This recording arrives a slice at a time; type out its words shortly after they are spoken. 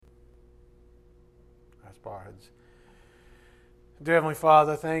Let's bow our heads. Dear Heavenly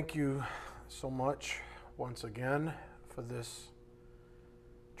Father, thank you so much once again for this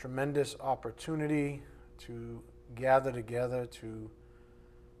tremendous opportunity to gather together, to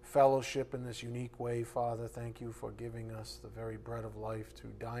fellowship in this unique way, Father. Thank you for giving us the very bread of life to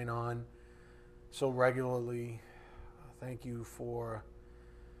dine on so regularly. Thank you for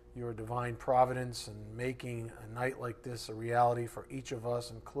your divine providence and making a night like this a reality for each of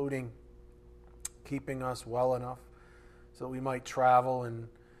us, including keeping us well enough so that we might travel and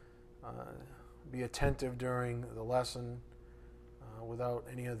be attentive during the lesson without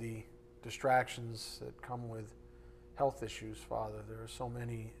any of the distractions that come with health issues, Father. There are so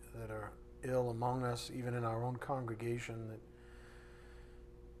many that are ill among us, even in our own congregation, that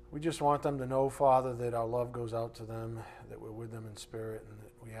we just want them to know, Father, that our love goes out to them, that we're with them in spirit, and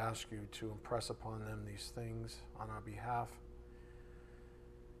that we ask you to impress upon them these things on our behalf.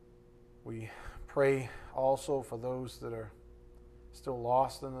 We pray also for those that are still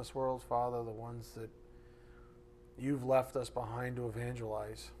lost in this world, Father, the ones that you've left us behind to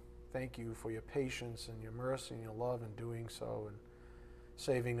evangelize. Thank you for your patience and your mercy and your love in doing so and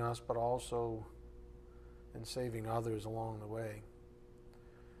saving us, but also in saving others along the way.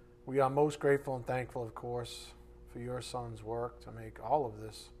 We are most grateful and thankful, of course, for your Son's work to make all of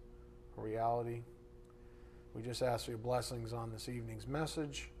this a reality. We just ask for your blessings on this evening's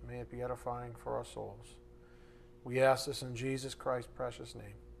message. May it be edifying for our souls. We ask this in Jesus Christ's precious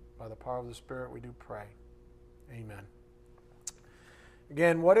name. By the power of the Spirit, we do pray. Amen.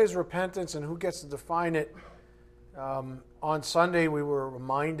 Again, what is repentance and who gets to define it? On Sunday, we were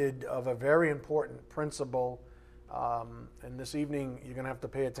reminded of a very important principle. And this evening, you're going to have to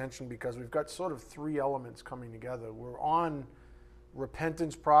pay attention because we've got sort of three elements coming together. We're on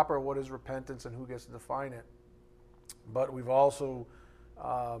repentance proper, what is repentance and who gets to define it. But we've also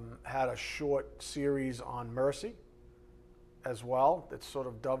had a short series on mercy as well that's sort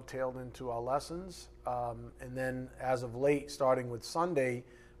of dovetailed into our lessons. And then as of late, starting with Sunday,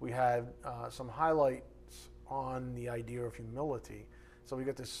 we had some highlights on the idea of humility. So we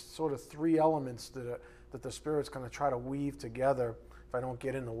got this sort of three elements that the Spirit's going to try to weave together. If I don't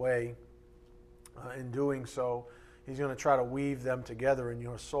get in the way in doing so, He's going to try to weave them together in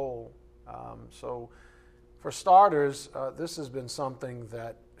your soul. So for starters, this has been something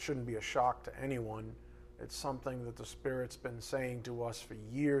that shouldn't be a shock to anyone. It's something that the Spirit's been saying to us for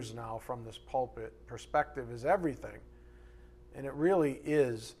years now from this pulpit. Perspective is everything. And it really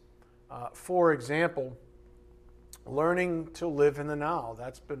is. For example, learning to live in the now.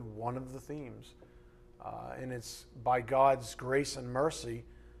 That's been one of the themes. And it's by God's grace and mercy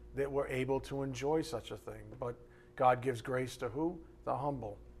that we're able to enjoy such a thing. But God gives grace to who? The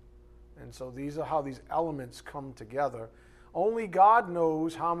humble. And so these are how these elements come together. Only God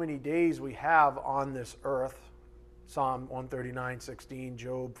knows how many days we have on this earth. Psalm 139:16,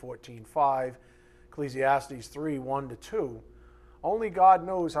 Job 14:5, Ecclesiastes 3:1-2. Only God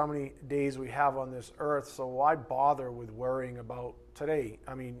knows how many days we have on this earth, so why bother with worrying about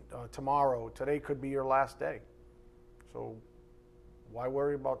tomorrow? Today could be your last day. So why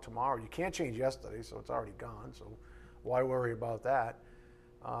worry about tomorrow? You can't change yesterday, so it's already gone, so why worry about that?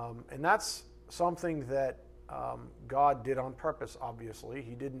 And that's something that God did on purpose, obviously.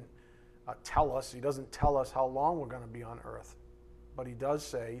 He didn't tell us, He doesn't tell us how long we're going to be on earth. But He does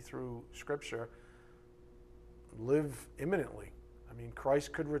say through Scripture, live imminently. I mean,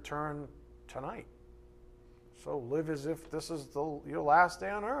 Christ could return tonight. So live as if this is your last day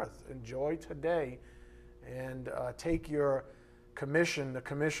on earth. Enjoy today and take your commission, the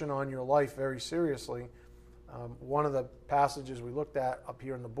commission on your life, very seriously. One of the passages we looked at up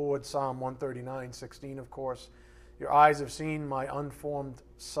here on the board, Psalm 139:16, of course. Your eyes have seen my unformed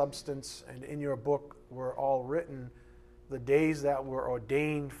substance, and in your book were all written the days that were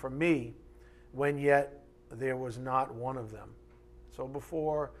ordained for me, when yet there was not one of them. So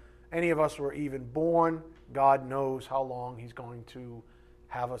before any of us were even born, God knows how long He's going to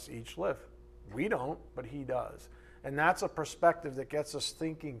have us each live. We don't, but He does. And that's a perspective that gets us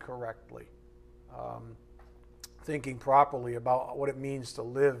thinking correctly, thinking properly about what it means to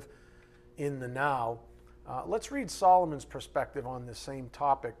live in the now. Let's read Solomon's perspective on this same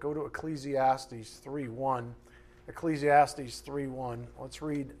topic. Go to Ecclesiastes 3:1. Ecclesiastes 3:1. Let's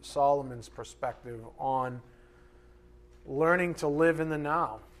read Solomon's perspective on learning to live in the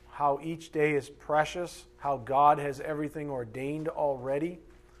now, how each day is precious, how God has everything ordained already.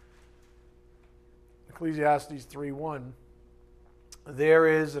 Ecclesiastes 3:1. There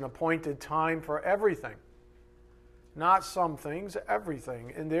is an appointed time for everything. Not some things,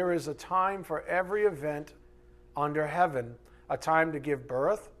 everything. And there is a time for every event under heaven, a time to give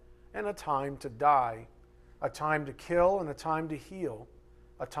birth and a time to die, a time to kill and a time to heal,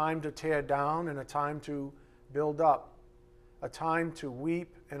 a time to tear down and a time to build up, a time to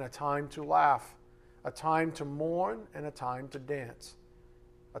weep and a time to laugh, a time to mourn and a time to dance,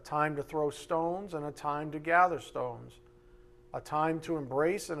 a time to throw stones and a time to gather stones, a time to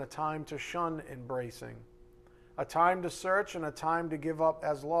embrace and a time to shun embracing, a time to search and a time to give up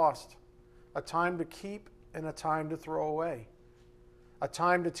as lost, a time to keep and a time to throw away, a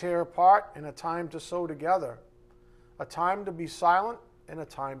time to tear apart and a time to sew together, a time to be silent and a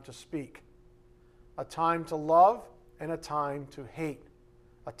time to speak, a time to love and a time to hate,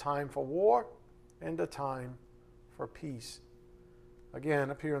 a time for war and a time for peace.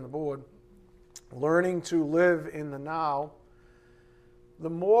 Again, up here on the board, learning to live in the now. The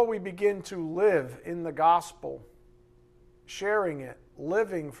more we begin to live in the gospel, sharing it,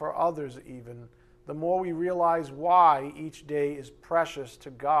 living for others even, the more we realize why each day is precious to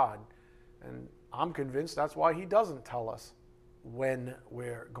God. And I'm convinced that's why He doesn't tell us when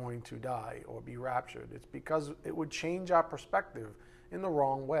we're going to die or be raptured. It's because it would change our perspective in the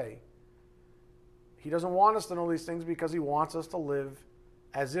wrong way. He doesn't want us to know these things because He wants us to live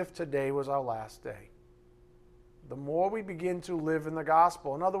as if today was our last day. The more we begin to live in the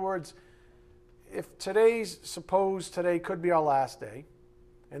gospel, in other words, if suppose today could be our last day,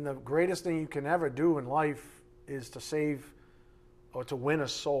 and the greatest thing you can ever do in life is to save or to win a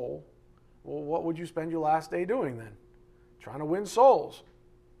soul, well, what would you spend your last day doing then? Trying to win souls.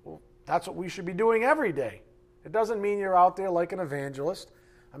 Well, that's what we should be doing every day. It doesn't mean you're out there like an evangelist.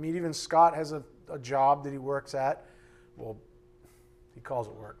 I mean, even Scott has a job that he works at. Well, he calls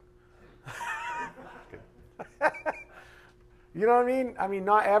it work. You know what I mean? I mean,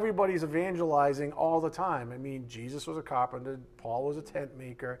 not everybody's evangelizing all the time. I mean, Jesus was a carpenter. Paul was a tent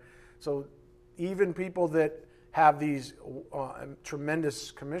maker. So even people that have these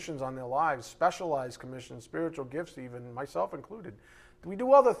tremendous commissions on their lives, specialized commissions, spiritual gifts even, myself included, we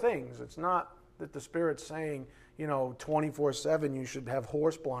do other things. It's not that the Spirit's saying, 24/7 you should have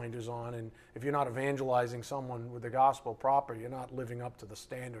horse blinders on, and if you're not evangelizing someone with the gospel proper, you're not living up to the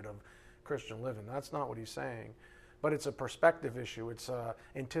standard of Christian living. That's not what He's saying. But it's a perspective issue. It's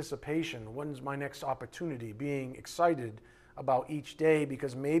anticipation. When's my next opportunity? Being excited about each day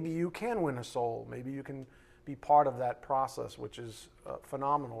because maybe you can win a soul. Maybe you can be part of that process, which is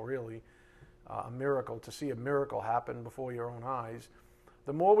phenomenal, really. A miracle, to see a miracle happen before your own eyes.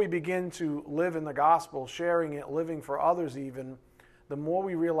 The more we begin to live in the gospel, sharing it, living for others even, the more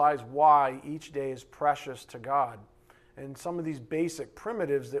we realize why each day is precious to God. And some of these basic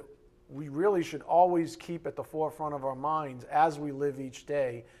primitives that we really should always keep at the forefront of our minds as we live each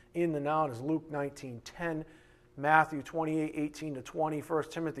day in the now is Luke 19:10, Matthew 28:18-20,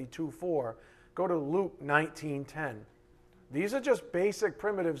 1 Timothy 2:4. Go to Luke 19:10. These are just basic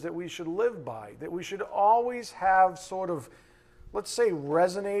primitives that we should live by, that we should always have sort of, let's say,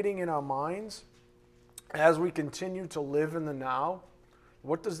 resonating in our minds as we continue to live in the now.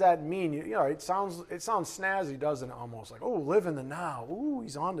 What does that mean? It sounds snazzy, doesn't it? Almost like, oh, live in the now. Ooh,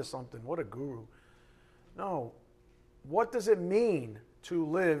 he's onto something. What a guru. No. What does it mean to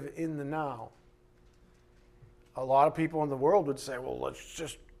live in the now? A lot of people in the world would say, well, let's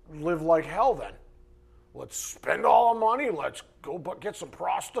just live like hell then. Let's spend all our money. Let's go get some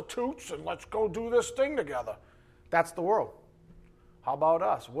prostitutes and let's go do this thing together. That's the world. How about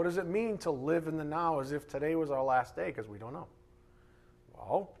us? What does it mean to live in the now as if today was our last day? Because we don't know.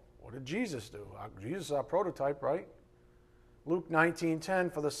 Well, what did Jesus do? Jesus is our prototype, right? Luke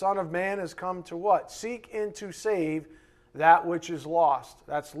 19:10, for the Son of Man has come to what? Seek and to save that which is lost.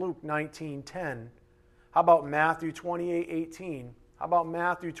 That's Luke 19:10. How about Matthew 28:18? How about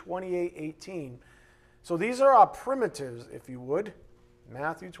Matthew 28:18? So these are our primitives, if you would.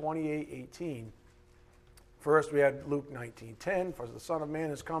 Matthew 28:18. First we had Luke 19:10, for the Son of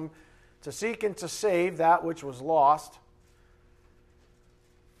Man has come to seek and to save that which was lost.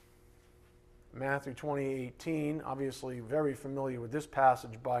 Matthew 28:18, obviously very familiar with this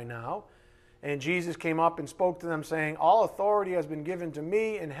passage by now. And Jesus came up and spoke to them, saying, all authority has been given to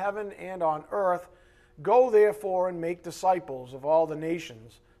me in heaven and on earth. Go therefore and make disciples of all the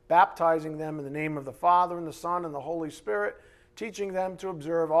nations, baptizing them in the name of the Father and the Son and the Holy Spirit, teaching them to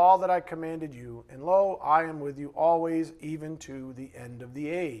observe all that I commanded you. And lo, I am with you always, even to the end of the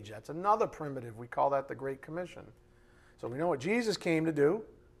age. That's another primitive. We call that the Great Commission. So we know what Jesus came to do,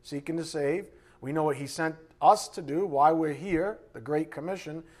 seek and to save. We know what He sent us to do, why we're here, the Great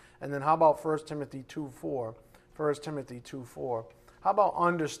Commission. And then how about 1 Timothy 2:4? 1 Timothy 2:4. How about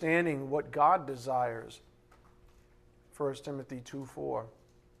understanding what God desires? 1 Timothy 2:4.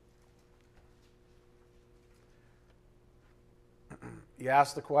 You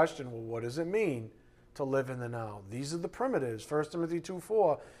ask the question, well, what does it mean to live in the now. These are the primitives. 1 Timothy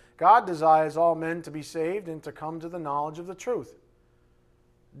 2:4. God desires all men to be saved and to come to the knowledge of the truth.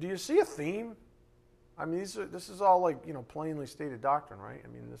 Do you see a theme? I mean, this is all like, plainly stated doctrine, right? I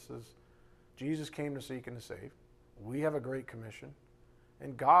mean, this is, Jesus came to seek and to save. We have a great commission.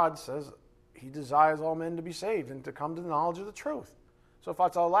 And God says he desires all men to be saved and to come to the knowledge of the truth. So if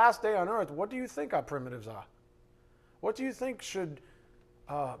it's our last day on earth, what do you think our primitives are? What do you think should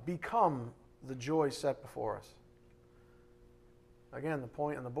become the joy set before us? Again, the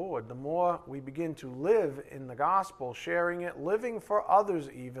point on the board, the more we begin to live in the gospel, sharing it, living for others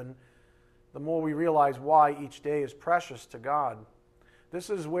even, the more we realize why each day is precious to God. This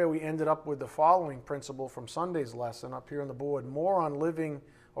is where we ended up with the following principle from Sunday's lesson up here on the board. More on living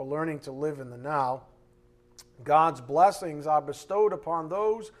or learning to live in the now. God's blessings are bestowed upon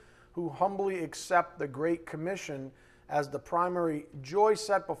those who humbly accept the Great Commission as the primary joy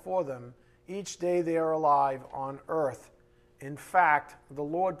set before them each day they are alive on earth. In fact, the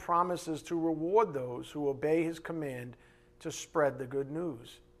Lord promises to reward those who obey his command to spread the good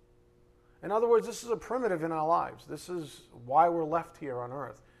news. In other words, this is a primitive in our lives. This is why we're left here on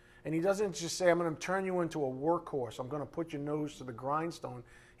earth. And he doesn't just say, I'm going to turn you into a workhorse. I'm going to put your nose to the grindstone.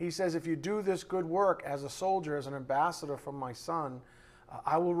 He says, if you do this good work as a soldier, as an ambassador from my son,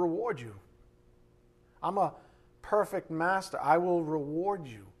 I will reward you. I'm a perfect master. I will reward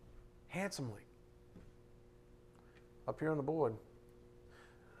you handsomely. Up here on the board.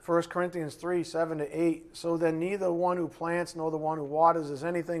 1 Corinthians 3:7-8. So then neither one who plants nor the one who waters is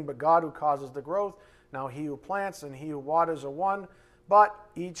anything but God who causes the growth. Now he who plants and he who waters are one, but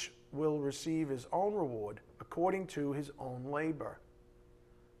each will receive his own reward according to his own labor.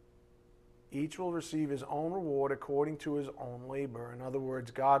 Each will receive his own reward according to his own labor. In other words,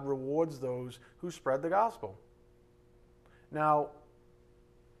 God rewards those who spread the gospel. Now,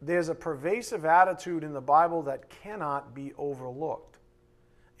 there's a pervasive attitude in the Bible that cannot be overlooked.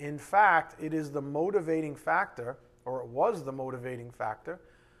 In fact, it is the motivating factor, or it was the motivating factor,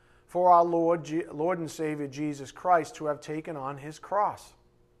 for our Lord and Savior Jesus Christ to have taken on his cross.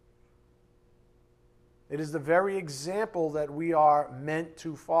 It is the very example that we are meant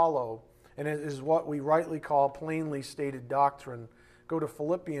to follow, and it is what we rightly call plainly stated doctrine. Go to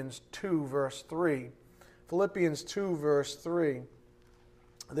Philippians 2, verse 3. Philippians 2, verse 3.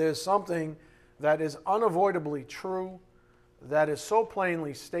 There's something that is unavoidably true, that is so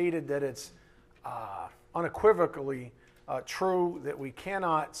plainly stated that it's unequivocally true, that we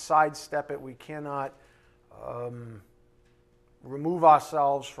cannot sidestep it, we cannot remove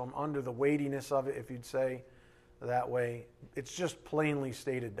ourselves from under the weightiness of it, if you'd say that way. It's just plainly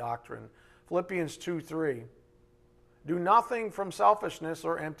stated doctrine. Philippians 2:3. Do nothing from selfishness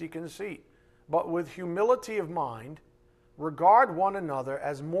or empty conceit, but with humility of mind, regard one another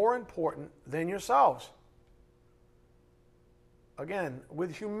as more important than yourselves. Again,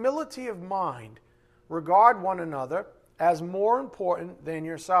 with humility of mind, regard one another as more important than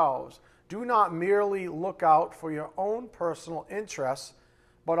yourselves. Do not merely look out for your own personal interests,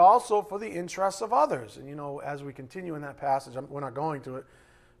 but also for the interests of others. And as we continue in that passage, we're not going to it,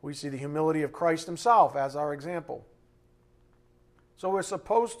 we see the humility of Christ himself as our example. So we're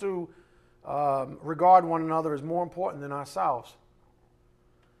supposed to regard one another as more important than ourselves.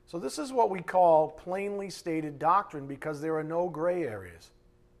 So this is what we call plainly stated doctrine, because there are no gray areas.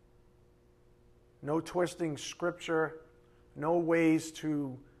 No twisting Scripture, no ways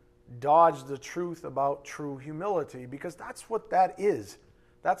to dodge the truth about true humility, because that's what that is.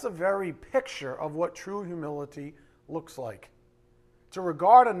 That's a very picture of what true humility looks like. To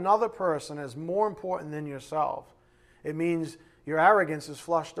regard another person as more important than yourself, it means your arrogance is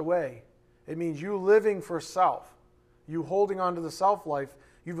flushed away. It means you living for self, you holding on to the self-life.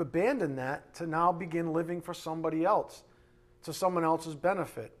 You've abandoned that to now begin living for somebody else, to someone else's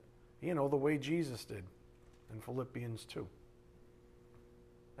benefit, the way Jesus did in Philippians 2.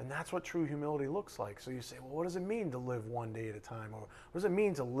 And that's what true humility looks like. So you say, well, what does it mean to live one day at a time? Or what does it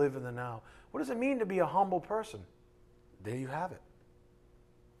mean to live in the now? What does it mean to be a humble person? There you have it.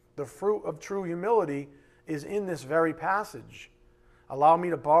 The fruit of true humility is in this very passage. Allow me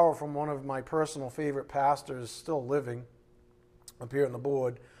to borrow from one of my personal favorite pastors still living, up here on the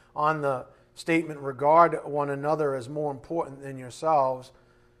board, on the statement, regard one another as more important than yourselves.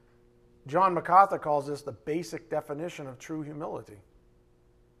 John MacArthur calls this the basic definition of true humility.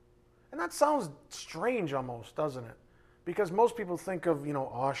 And that sounds strange almost, doesn't it? Because most people think of,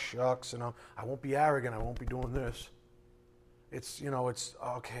 oh shucks, I won't be arrogant, I won't be doing this. It's, it's,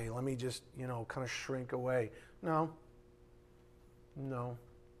 okay, let me just, kind of shrink away. No.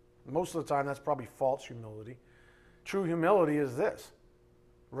 Most of the time that's probably false humility. True humility is this.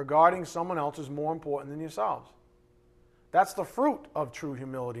 regarding someone else as more important than yourselves. That's the fruit of true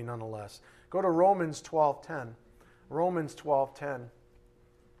humility nonetheless. Go to Romans 12:10. Romans 12:10.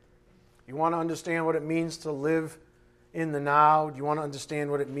 You want to understand what it means to live in the now? Do you want to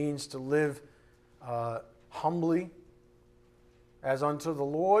understand what it means to live humbly as unto the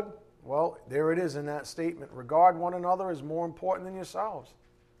Lord? Well, there it is in that statement. Regard one another as more important than yourselves.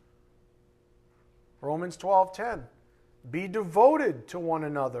 Romans 12:10. Be devoted to one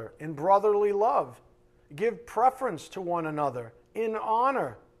another in brotherly love. Give preference to one another in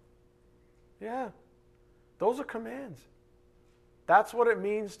honor. Yeah, those are commands. That's what it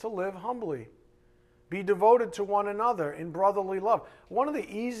means to live humbly. Be devoted to one another in brotherly love. One of the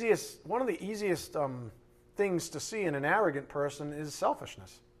easiest things to see in an arrogant person is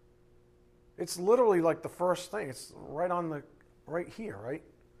selfishness. It's literally like the first thing. It's right here, right?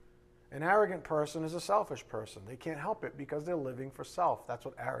 An arrogant person is a selfish person. They can't help it because they're living for self. That's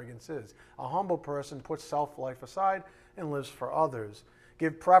what arrogance is. A humble person puts self-life aside and lives for others.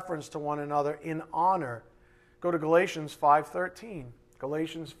 Give preference to one another in honor. Go to Galatians 5:13.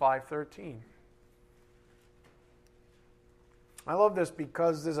 Galatians 5:13. I love this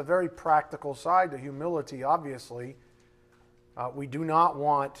because there's a very practical side to humility, obviously. We do not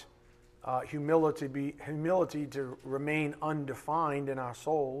want humility to remain undefined in our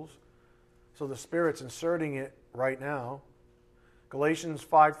souls. So the Spirit's inserting it right now. Galatians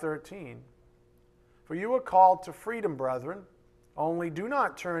 5:13. For you are called to freedom, brethren. Only do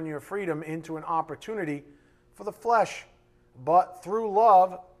not turn your freedom into an opportunity for the flesh, but through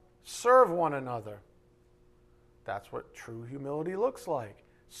love serve one another. That's what true humility looks like.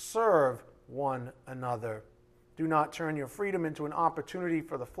 Serve one another. Do not turn your freedom into an opportunity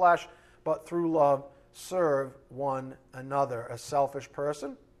for the flesh, but through love serve one another. A selfish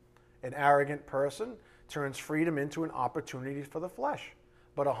person, an arrogant person, turns freedom into an opportunity for the flesh,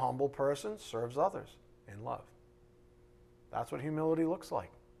 but a humble person serves others in love. That's what humility looks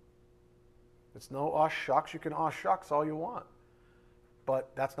like. It's no aw shucks. You can aw shucks all you want,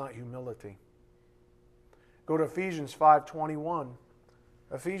 but that's not humility. Go to Ephesians 5:21.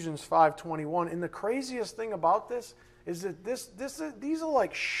 Ephesians 5:21. And the craziest thing about this is that these are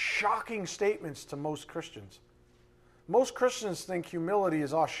like shocking statements to most Christians. Most Christians think humility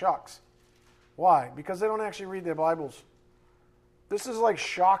is aw shucks. Why? Because they don't actually read their Bibles. This is like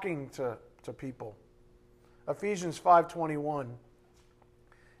shocking to people. Ephesians 5:21.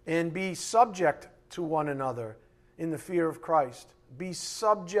 And be subject to one another in the fear of Christ. Be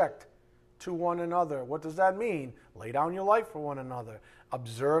subject to one another. What does that mean? Lay down your life for one another.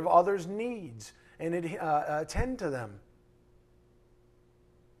 Observe others' needs and attend to them.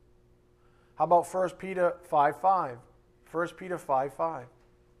 How about 1 Peter 5:5? 1 Peter 5:5.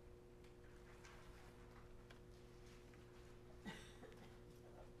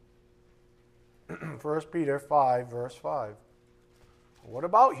 First Peter 5, verse 5. What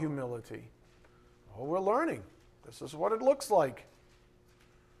about humility? Well, we're learning. This is what it looks like.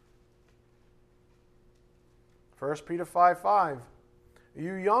 1 Peter 5:5.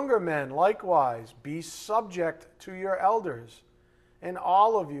 You younger men, likewise, be subject to your elders, and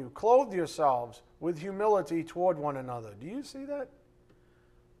all of you clothe yourselves with humility toward one another. Do you see that?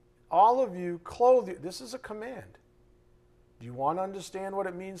 All of you clothe. This is a command. Do you want to understand what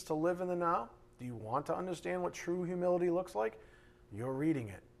it means to live in the now? Do you want to understand what true humility looks like? You're reading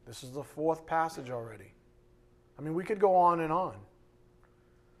it. This is the fourth passage already. I mean, we could go on and on.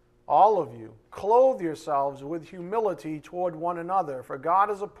 All of you, clothe yourselves with humility toward one another, for God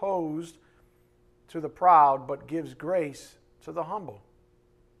is opposed to the proud, but gives grace to the humble.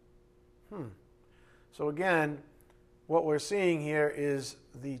 So again, what we're seeing here is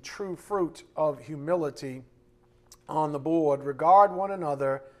the true fruit of humility on the board. Regard one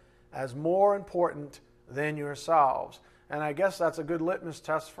another as more important than yourselves. And I guess that's a good litmus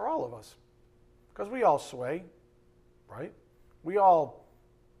test for all of us. Because we all sway, right? We all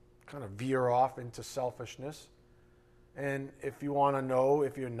kind of veer off into selfishness. And if you want to know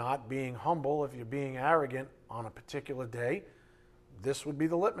if you're not being humble, if you're being arrogant on a particular day, this would be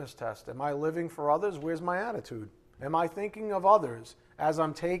the litmus test. Am I living for others? Where's my attitude? Am I thinking of others as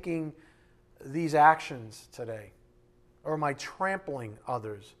I'm taking these actions today? Or am I trampling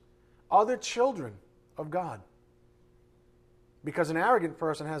others? Other children of God. Because an arrogant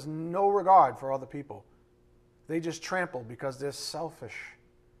person has no regard for other people. They just trample because they're selfish.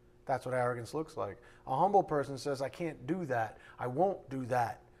 That's what arrogance looks like. A humble person says, I can't do that. I won't do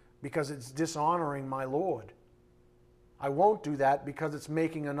that because it's dishonoring my Lord. I won't do that because it's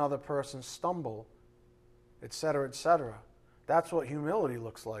making another person stumble, etc., etc. That's what humility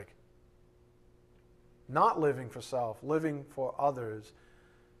looks like. Not living for self, living for others.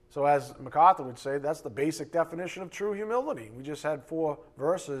 So as MacArthur would say, that's the basic definition of true humility. We just had 4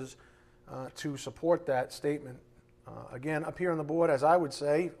 verses to support that statement. Again, up here on the board, as I would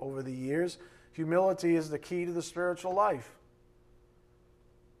say over the years, humility is the key to the spiritual life.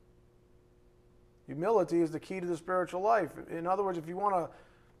 Humility is the key to the spiritual life. In other words, if you want to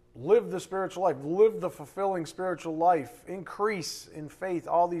live the spiritual life, live the fulfilling spiritual life, increase in faith,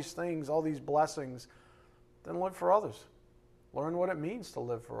 all these things, all these blessings, then live for others. Learn what it means to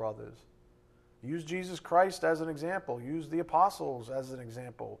live for others. Use Jesus Christ as an example. Use the apostles as an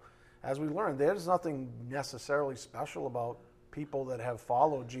example. As we learn, there's nothing necessarily special about people that have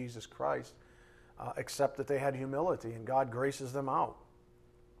followed Jesus Christ, except that they had humility, and God graces them out.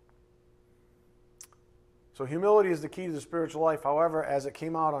 So humility is the key to the spiritual life. However, as it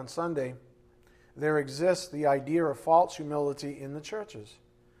came out on Sunday, there exists the idea of false humility in the churches.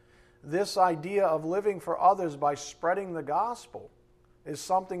 This idea of living for others by spreading the gospel is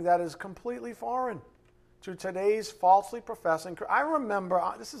something that is completely foreign to today's falsely professing. I remember,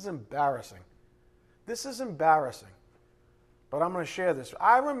 this is embarrassing. This is embarrassing. But I'm going to share this.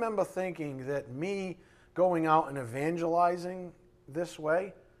 I remember thinking that me going out and evangelizing this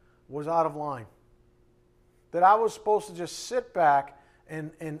way was out of line. That I was supposed to just sit back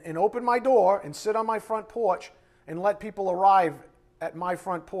and open my door and sit on my front porch and let people arrive at my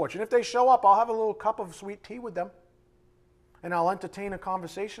front porch. And if they show up, I'll have a little cup of sweet tea with them. And I'll entertain a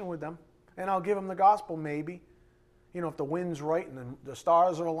conversation with them. And I'll give them the gospel maybe. You know, if the wind's right and the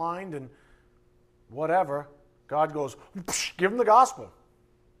stars are aligned and whatever, God goes, give them the gospel.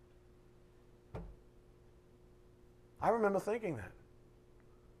 I remember thinking that.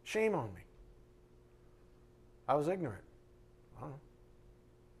 Shame on me. I was ignorant. I don't know.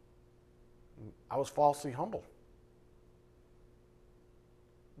 I was falsely humble.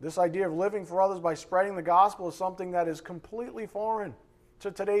 This idea of living for others by spreading the gospel is something that is completely foreign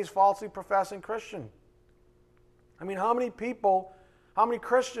to today's falsely professing Christian. I mean, how many people, how many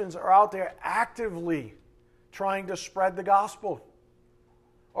Christians are out there actively trying to spread the gospel?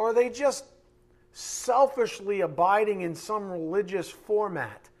 Or are they just selfishly abiding in some religious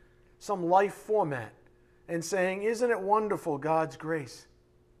format, some life format, and saying, isn't it wonderful, God's grace?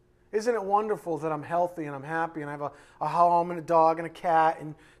 Isn't it wonderful that I'm healthy and I'm happy and I have a home and a dog and a cat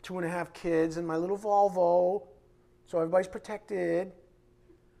and 2.5 kids and my little Volvo, so everybody's protected?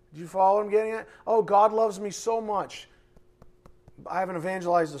 Did you follow what I'm getting at? Oh, God loves me so much. I haven't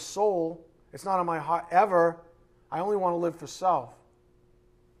evangelized a soul. It's not on my heart ever. I only want to live for self.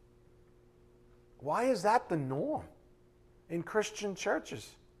 Why is that the norm in Christian churches?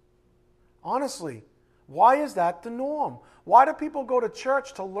 Honestly, why is that the norm? Why do people go to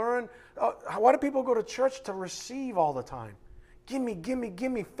church to learn? Why do people go to church to receive all the time? Give me, give me,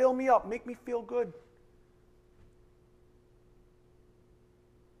 give me, fill me up, make me feel good.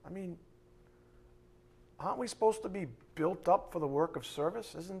 I mean, aren't we supposed to be built up for the work of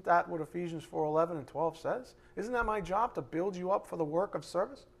service? Isn't that what Ephesians 4:11 and 12 says? Isn't that my job, to build you up for the work of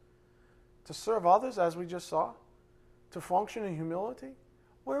service? To serve others, as we just saw? To function in humility?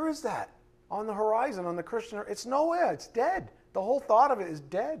 Where is that? On the horizon, on the Christian, it's nowhere. It's dead. The whole thought of it is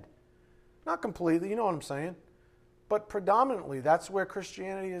dead. Not completely, you know what I'm saying. But predominantly, that's where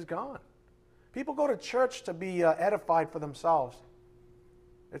Christianity is gone. People go to church to be edified for themselves.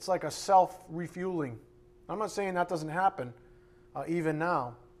 It's like a self-refueling. I'm not saying that doesn't happen even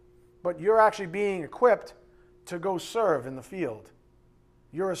now. But you're actually being equipped to go serve in the field.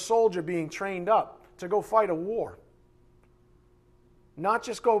 You're a soldier being trained up to go fight a war. Not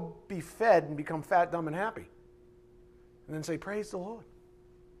just go be fed and become fat, dumb, and happy. And then say, praise the Lord.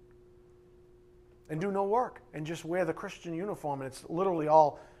 And do no work. And just wear the Christian uniform. And it's literally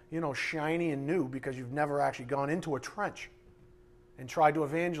all, shiny and new because you've never actually gone into a trench and tried to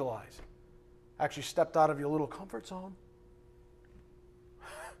evangelize. Actually stepped out of your little comfort zone.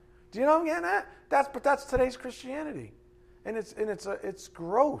 Do you know what I'm getting at? That's today's Christianity. And it's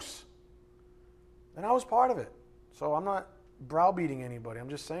gross. And I was part of it. So I'm not browbeating anybody. I'm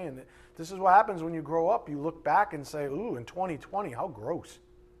just saying that this is what happens when you grow up. You look back and say, ooh, in 2020, how gross.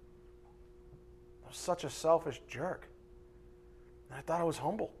 I was such a selfish jerk. And I thought I was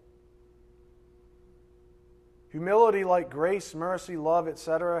humble. Humility, like grace, mercy, love,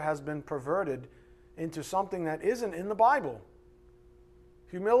 etc., has been perverted into something that isn't in the Bible.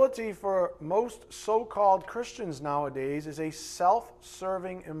 Humility for most so-called Christians nowadays is a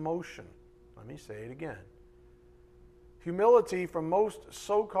self-serving emotion. Let me say it again. Humility for most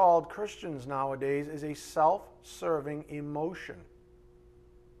so-called Christians nowadays is a self-serving emotion.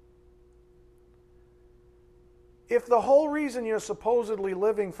 If the whole reason you're supposedly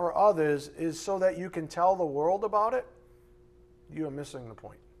living for others is so that you can tell the world about it, you are missing the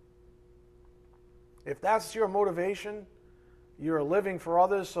point. If that's your motivation, you're living for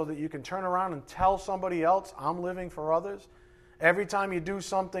others so that you can turn around and tell somebody else, I'm living for others. Every time you do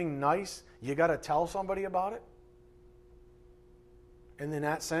something nice, you got to tell somebody about it. And in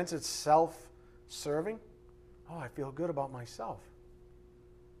that sense, it's self-serving. Oh, I feel good about myself.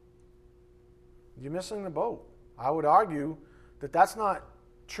 You're missing the boat. I would argue that that's not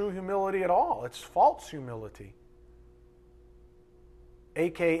true humility at all. It's false humility.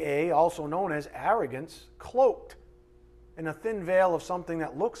 AKA, also known as arrogance, cloaked in a thin veil of something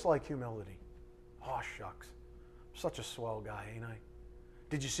that looks like humility. Oh, shucks. I'm such a swell guy, ain't I?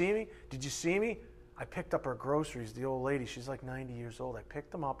 Did you see me? Did you see me? I picked up her groceries, the old lady. She's like 90 years old. I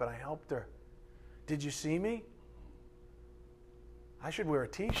picked them up and I helped her. Did you see me? I should wear a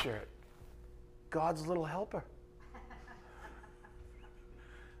t-shirt. God's little helper.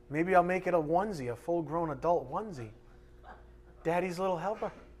 Maybe I'll make it a onesie, a full-grown adult onesie. Daddy's little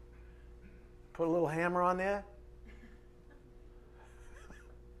helper. Put a little hammer on there.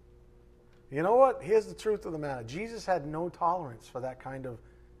 You know what? Here's the truth of the matter. Jesus had no tolerance for that kind of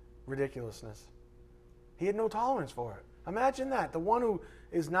ridiculousness. He had no tolerance for it. Imagine that. The one who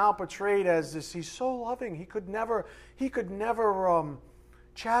is now portrayed as this, he's so loving. He could never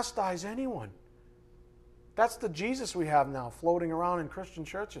chastise anyone. That's the Jesus we have now floating around in Christian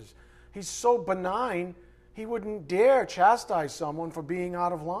churches. He's so benign, he wouldn't dare chastise someone for being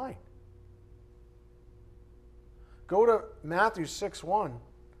out of line. Go to Matthew 6:1.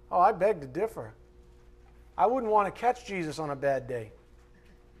 Oh, I beg to differ. I wouldn't want to catch Jesus on a bad day.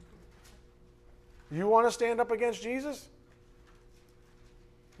 You want to stand up against Jesus?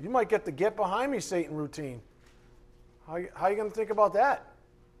 You might get the get behind me, Satan routine. How are you going to think about that?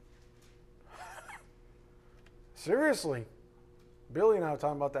 Seriously. Billy and I were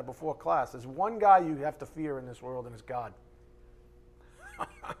talking about that before class. There's one guy you have to fear in this world, and it's God.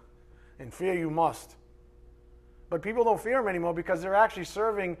 And fear you must. But people don't fear him anymore because they're actually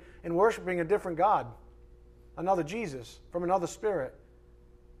serving and worshiping a different God. Another Jesus from another spirit.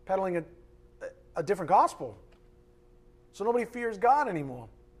 Peddling a different gospel. So nobody fears God anymore.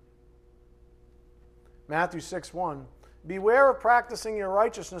 Matthew 6:1. Beware of practicing your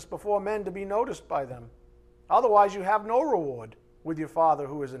righteousness before men to be noticed by them. Otherwise you have no reward with your Father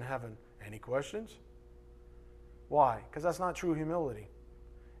who is in heaven. Any questions? Why? Because that's not true humility.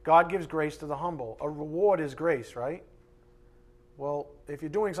 God gives grace to the humble. A reward is grace, right? Well, if you're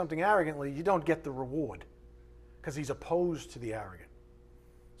doing something arrogantly, you don't get the reward because he's opposed to the arrogant.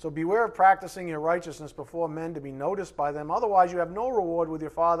 So beware of practicing your righteousness before men to be noticed by them. Otherwise you have no reward with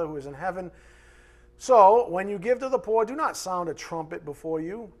your Father who is in heaven. So, when you give to the poor, do not sound a trumpet before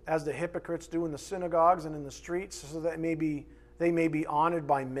you, as the hypocrites do in the synagogues and in the streets, so that they may be honored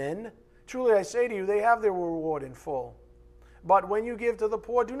by men. Truly I say to you, they have their reward in full. But when you give to the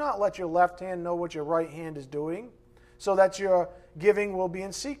poor, do not let your left hand know what your right hand is doing, so that your giving will be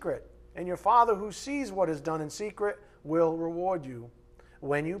in secret. And your Father who sees what is done in secret will reward you.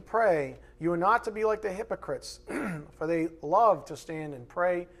 When you pray, you are not to be like the hypocrites, for they love to stand and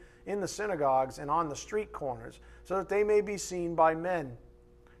pray in the synagogues and on the street corners, so that they may be seen by men.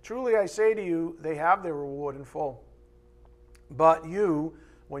 Truly I say to you, they have their reward in full. But you,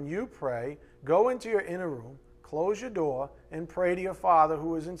 when you pray, go into your inner room, close your door, and pray to your Father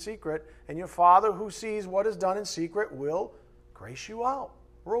who is in secret, and your Father who sees what is done in secret will grace you out,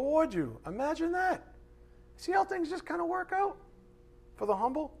 reward you. Imagine that. See how things just kind of work out for the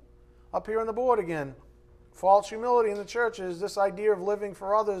humble? Up here on the board again. False humility in the church is this idea of living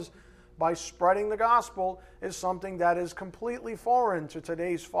for others by spreading the gospel is something that is completely foreign to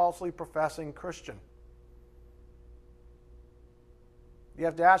today's falsely professing Christian. You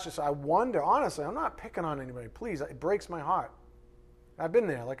have to ask yourself, I wonder, honestly, I'm not picking on anybody, please, it breaks my heart. I've been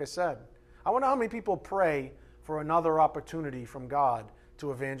there, like I said. I wonder how many people pray for another opportunity from God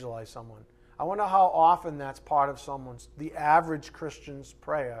to evangelize someone. I wonder how often that's part of the average Christian's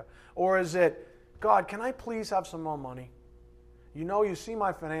prayer. Or is it, God, can I please have some more money? You see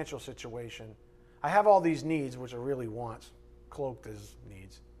my financial situation. I have all these needs, which are really wants, cloaked as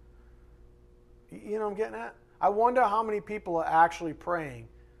needs. You know what I'm getting at? I wonder how many people are actually praying,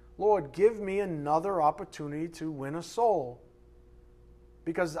 Lord, give me another opportunity to win a soul,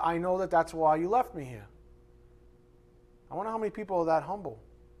 because I know that that's why you left me here. I wonder how many people are that humble.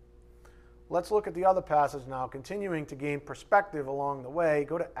 Let's look at the other passage now, continuing to gain perspective along the way.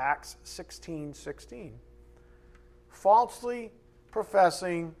 Go to Acts 16:16. Falsely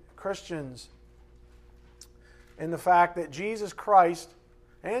professing Christians in the fact that Jesus Christ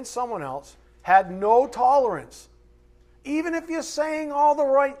and someone else had no tolerance, even if you're saying all the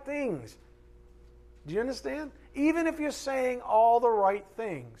right things. Do you understand? Even if you're saying all the right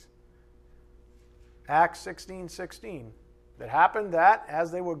things. Acts 16:16. It happened that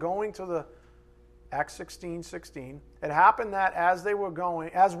as they were going to the Acts 16:16. It happened that as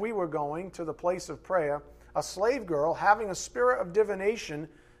we were going to the place of prayer, a slave girl having a spirit of divination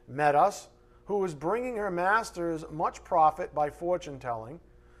met us, who was bringing her masters much profit by fortune telling.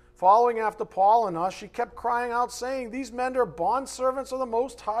 Following after Paul and us, she kept crying out, saying, "These men are bondservants of the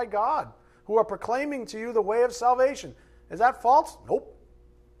Most High God, who are proclaiming to you the way of salvation." Is that false? Nope.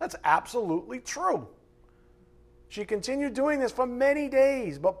 That's absolutely true. She continued doing this for many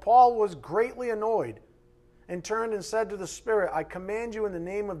days, but Paul was greatly annoyed and turned and said to the spirit, "I command you in the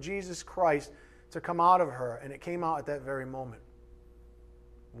name of Jesus Christ to come out of her." And it came out at that very moment.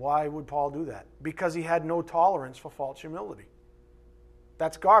 Why would Paul do that? Because he had no tolerance for false humility.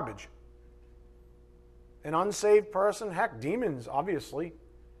 That's garbage. An unsaved person, heck, demons, obviously,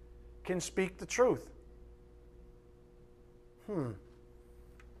 can speak the truth.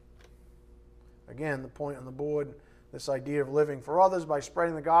 Again, the point on the board, this idea of living for others by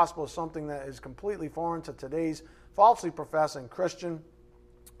spreading the gospel is something that is completely foreign to today's falsely professing Christian.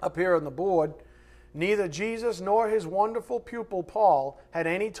 Up here on the board, neither Jesus nor his wonderful pupil Paul had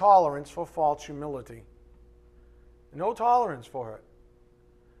any tolerance for false humility. No tolerance for it.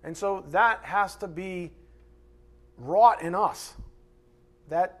 And so that has to be wrought in us.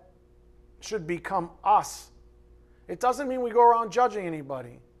 That should become us. It doesn't mean we go around judging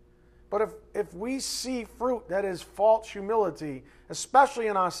anybody. But if we see fruit that is false humility, especially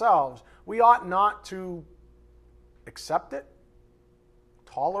in ourselves, we ought not to accept it,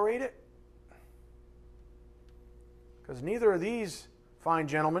 tolerate it. Because neither of these fine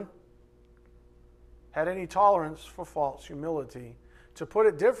gentlemen had any tolerance for false humility. To put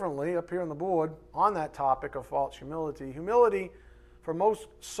it differently, up here on the board, on that topic of false humility, humility for most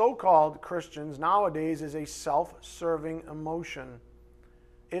so-called Christians nowadays is a self-serving emotion.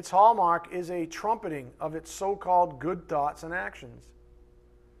 Its hallmark is a trumpeting of its so-called good thoughts and actions.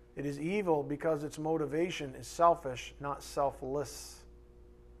 It is evil because its motivation is selfish, not selfless.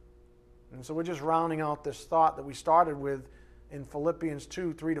 And so we're just rounding out this thought that we started with in Philippians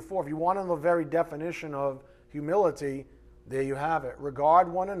 2:3-4. If you want to know the very definition of humility, there you have it. Regard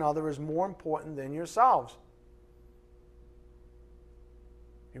one another as more important than yourselves.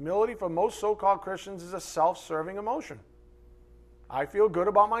 Humility for most so-called Christians is a self-serving emotion. I feel good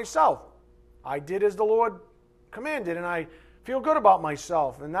about myself. I did as the Lord commanded, and I feel good about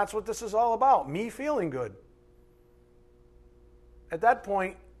myself. And that's what this is all about, me feeling good. At that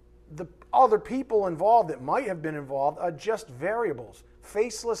point, the other people involved that might have been involved are just variables,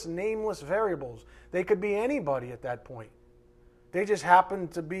 faceless, nameless variables. They could be anybody at that point. They just happen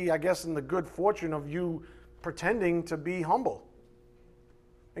to be, I guess, in the good fortune of you pretending to be humble.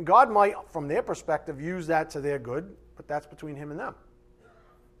 And God might, from their perspective, use that to their good, but that's between him and them.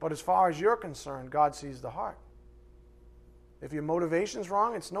 But as far as you're concerned, God sees the heart. If your motivation's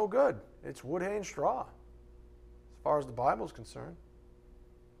wrong, it's no good. It's wood, hay, and straw, as far as the Bible's concerned.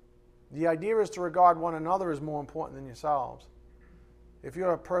 The idea is to regard one another as more important than yourselves. If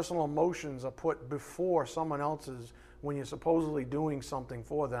your personal emotions are put before someone else's when you're supposedly doing something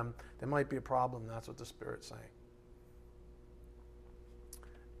for them, there might be a problem. That's what the Spirit's saying.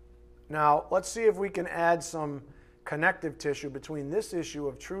 Now, let's see if we can add some connective tissue between this issue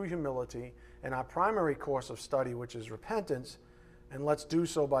of true humility and our primary course of study, which is repentance, and let's do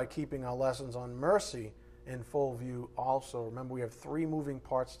so by keeping our lessons on mercy in full view also. Remember, we have three moving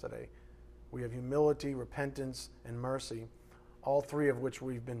parts today. We have humility, repentance, and mercy, all three of which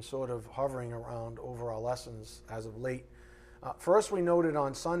we've been sort of hovering around over our lessons as of late. First, we noted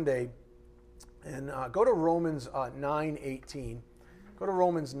on Sunday, and go to Romans 9:18. Go to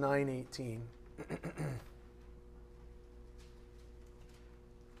Romans 9:18.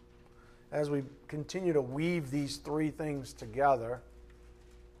 As we continue to weave these three things together,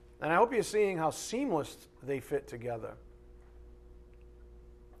 and I hope you're seeing how seamless they fit together.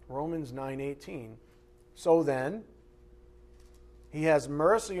 Romans 9:18. So then, he has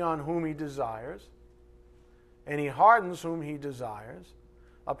mercy on whom he desires, and he hardens whom he desires.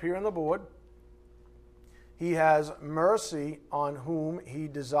 Up here on the board, he has mercy on whom he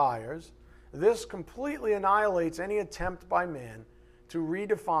desires. This completely annihilates any attempt by man to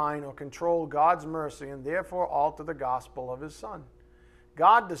redefine or control God's mercy and therefore alter the gospel of his Son.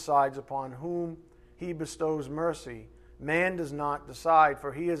 God decides upon whom he bestows mercy. Man does not decide,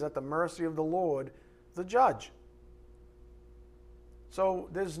 for he is at the mercy of the Lord, the judge. So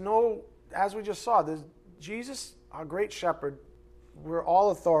there's no, as we just saw, there's Jesus, our great shepherd, where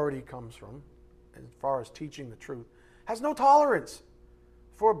all authority comes from, as far as teaching the truth, has no tolerance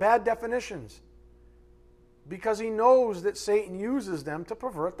for bad definitions because he knows that Satan uses them to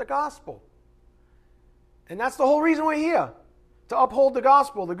pervert the gospel. And that's the whole reason we're here, to uphold the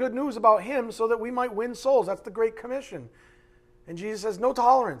gospel, the good news about him, so that we might win souls. That's the Great Commission. And Jesus says, no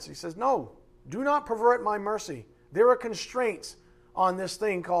tolerance. He says, no, do not pervert my mercy. There are constraints on this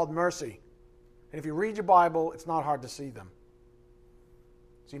thing called mercy. And if you read your Bible, it's not hard to see them.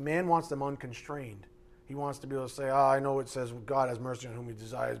 See, man wants them unconstrained. He wants to be able to say, I know it says God has mercy on whom he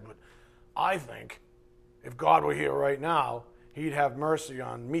desires, but I think if God were here right now, he'd have mercy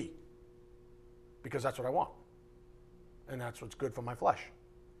on me, because that's what I want. And that's what's good for my flesh.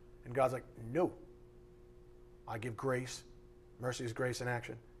 And God's like, no. I give grace. Mercy is grace in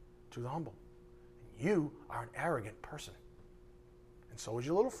action to the humble. You are an arrogant person. And so is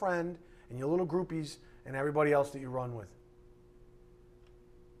your little friend and your little groupies and everybody else that you run with.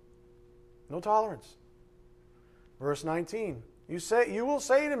 No tolerance. Verse 19. You will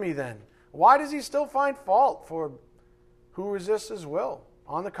say to me then, why does he still find fault for who resists his will?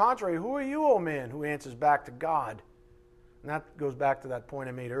 On the contrary, who are you, O man, who answers back to God? And that goes back to that point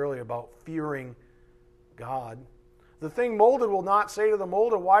I made earlier about fearing God. The thing molded will not say to the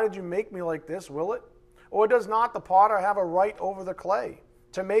molder, why did you make me like this, will it? Or does not the potter have a right over the clay,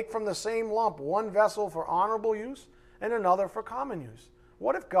 to make from the same lump one vessel for honorable use and another for common use?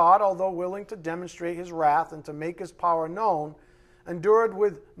 What if God, although willing to demonstrate his wrath and to make his power known, endured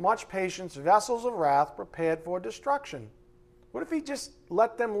with much patience vessels of wrath prepared for destruction? What if he just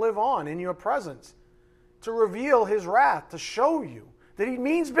let them live on in your presence to reveal his wrath, to show you that he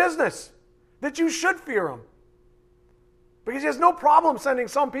means business, that you should fear him? Because he has no problem sending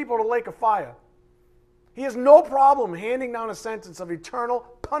some people to the lake of fire. He has no problem handing down a sentence of eternal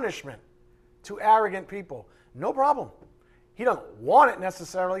punishment to arrogant people. No problem. He doesn't want it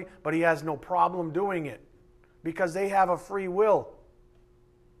necessarily, but he has no problem doing it because they have a free will.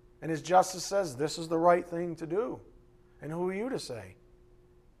 And his justice says this is the right thing to do. And who are you to say?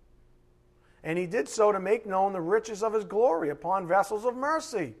 And he did so to make known the riches of his glory upon vessels of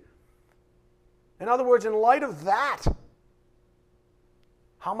mercy. In other words, in light of that,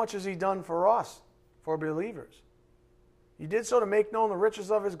 how much has he done for us, for believers? He did so to make known the riches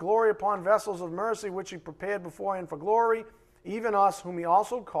of his glory upon vessels of mercy, which he prepared beforehand for glory, even us whom he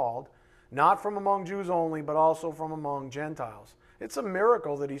also called, not from among Jews only, but also from among Gentiles. It's a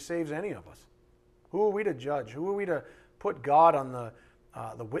miracle that he saves any of us. Who are we to judge? Who are we to put God on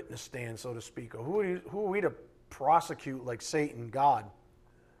the witness stand, so to speak? Or who are we to prosecute like Satan, God?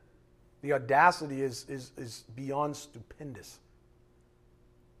 The audacity is beyond stupendous.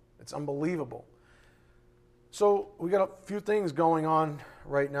 It's unbelievable. So we got a few things going on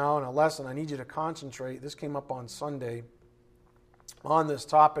right now in a lesson. I need you to concentrate. This came up on Sunday on this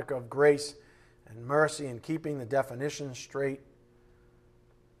topic of grace and mercy and keeping the definition straight.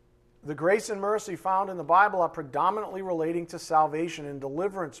 The grace and mercy found in the Bible are predominantly relating to salvation and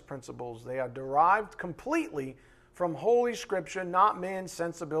deliverance principles. They are derived completely from Holy Scripture, not man's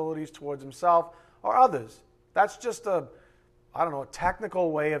sensibilities towards himself or others. That's just a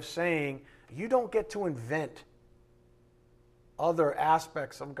technical way of saying you don't get to invent other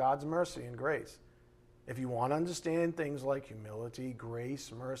aspects of God's mercy and grace. If you want to understand things like humility,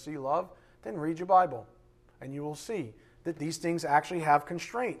 grace, mercy, love, then read your Bible, and you will see that these things actually have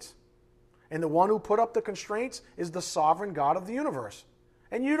constraints. And the one who put up the constraints is the sovereign God of the universe.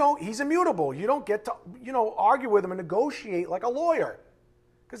 And he's immutable. You don't get to, argue with him and negotiate like a lawyer.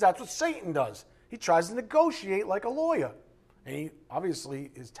 Because that's what Satan does. He tries to negotiate like a lawyer. And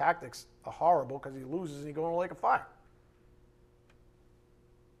obviously, his tactics are horrible because he loses and he goes in a lake of fire.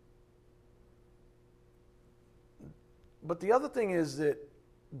 But the other thing is that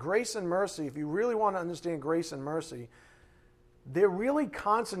grace and mercy, if you really want to understand grace and mercy, they're really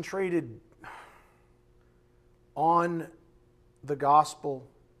concentrated on the gospel,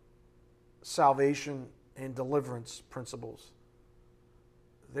 salvation, and deliverance principles.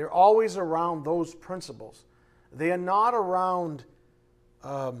 They're always around those principles. They are not around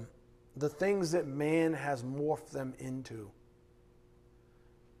the things that man has morphed them into.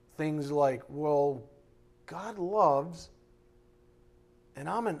 Things like, well, God loves, and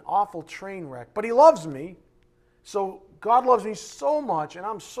I'm an awful train wreck, but he loves me. So God loves me so much, and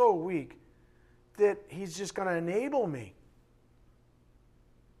I'm so weak, that he's just going to enable me.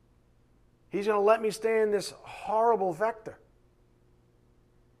 He's going to let me stay in this horrible vector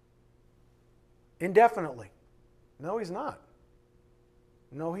indefinitely. No, he's not.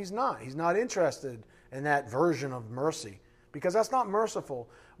 No, he's not. He's not interested in that version of mercy because that's not merciful.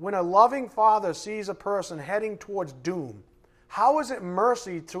 When a loving father sees a person heading towards doom, how is it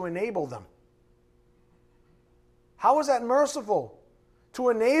mercy to enable them? How is that merciful? To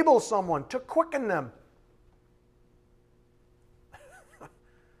enable someone, to quicken them.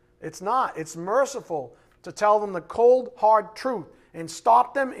 It's not. It's merciful to tell them the cold, hard truth and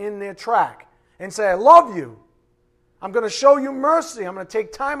stop them in their track and say, I love you. I'm going to show you mercy. I'm going to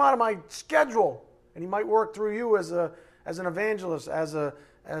take time out of my schedule. And he might work through you as an evangelist, as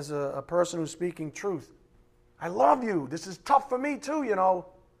a person who's speaking truth. I love you. This is tough for me too, you know.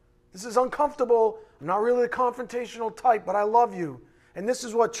 This is uncomfortable. I'm not really a confrontational type, but I love you. And this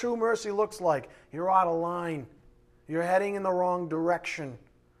is what true mercy looks like. You're out of line. You're heading in the wrong direction.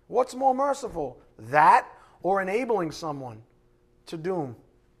 What's more merciful? That or enabling someone to doom?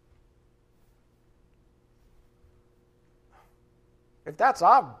 If that's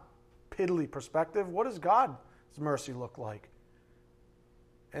our piddly perspective, what does God's mercy look like?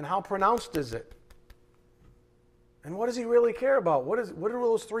 And how pronounced is it? And what does he really care about? What are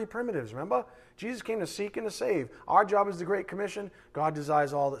those three primitives? Remember? Jesus came to seek and to save. Our job is the Great Commission. God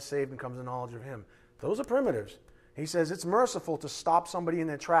desires all that's saved and comes to knowledge of him. Those are primitives. He says it's merciful to stop somebody in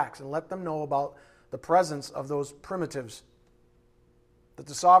their tracks and let them know about the presence of those primitives. That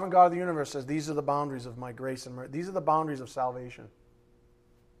the sovereign God of the universe says, these are the boundaries of my grace and mercy. These are the boundaries of salvation.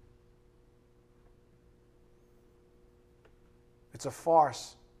 It's a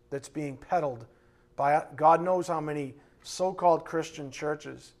farce that's being peddled by God knows how many so-called Christian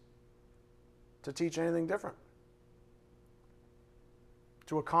churches to teach anything different,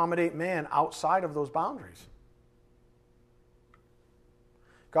 to accommodate man outside of those boundaries.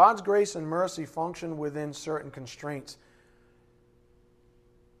 God's grace and mercy function within certain constraints.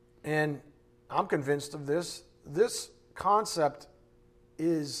 And I'm convinced of this. This concept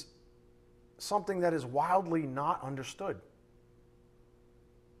is something that is wildly not understood.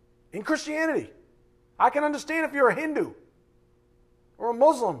 In Christianity, I can understand if you're a Hindu or a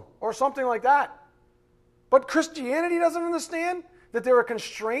Muslim or something like that. But Christianity doesn't understand that there are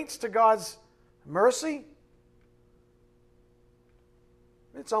constraints to God's mercy.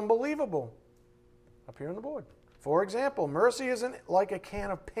 It's unbelievable. Up here on the board. For example, mercy isn't like a can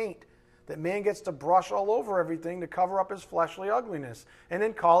of paint that man gets to brush all over everything to cover up his fleshly ugliness and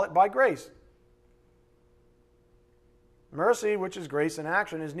then call it by grace. Mercy, which is grace in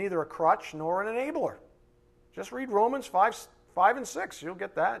action, is neither a crutch nor an enabler. Just read Romans 5 and 6. You'll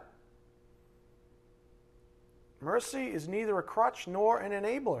get that. Mercy is neither a crutch nor an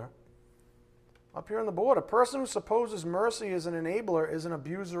enabler. Up here on the board, a person who supposes mercy is an enabler is an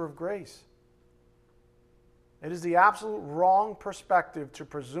abuser of grace. It is the absolute wrong perspective to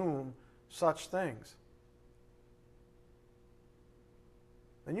presume such things.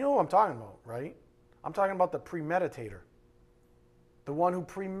 And you know what I'm talking about, right? I'm talking about the premeditator. The one who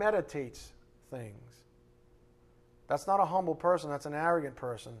premeditates things. That's not a humble person. That's an arrogant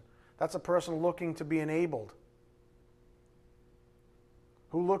person. That's a person looking to be enabled.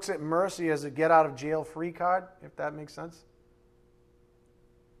 Who looks at mercy as a get-out-of-jail-free card, if that makes sense.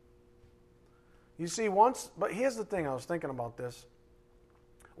 You see, but here's the thing, I was thinking about this.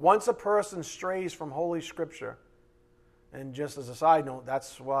 Once a person strays from Holy Scripture, and just as a side note,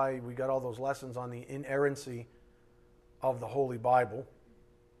 that's why we got all those lessons on the inerrancy of the Holy Bible,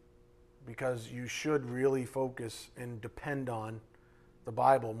 because you should really focus and depend on the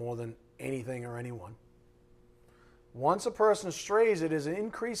Bible more than anything or anyone. Once a person strays, it is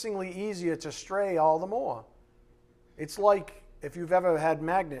increasingly easier to stray all the more. It's like if you've ever had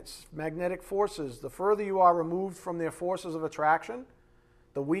magnetic forces, the further you are removed from their forces of attraction,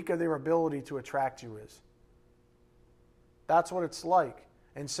 the weaker their ability to attract you is. That's what it's like.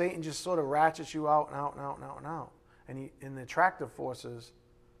 And Satan just sort of ratchets you out and out and out and out and out. And in the attractive forces,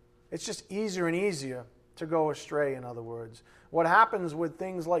 it's just easier and easier to go astray, in other words. What happens with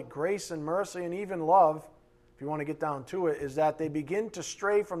things like grace and mercy and even love, if you want to get down to it, is that they begin to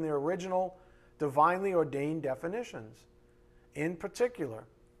stray from their original divinely ordained definitions. In particular,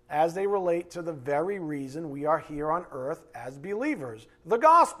 as they relate to the very reason we are here on earth as believers, the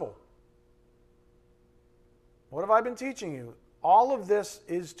gospel. What have I been teaching you? All of this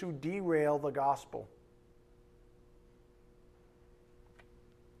is to derail the gospel.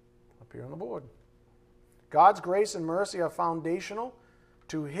 Up here on the board. God's grace and mercy are foundational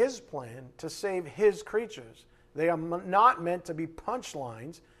to His plan to save His creatures. They are not meant to be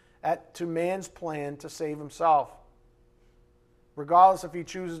punchlines to man's plan to save himself. Regardless if he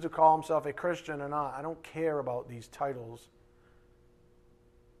chooses to call himself a Christian or not, I don't care about these titles.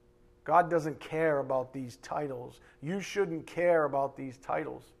 God doesn't care about these titles. You shouldn't care about these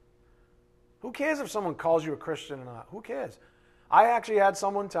titles. Who cares if someone calls you a Christian or not? Who cares? I actually had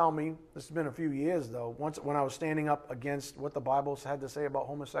someone tell me, this has been a few years though, once when I was standing up against what the Bible had to say about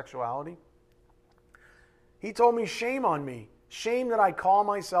homosexuality. He told me, shame on me. Shame that I call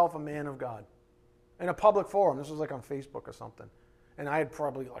myself a man of God. In a public forum. This was like on Facebook or something. And I had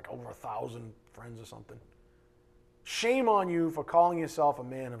probably like over 1,000 friends or something. Shame on you for calling yourself a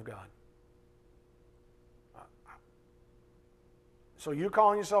man of God. So you're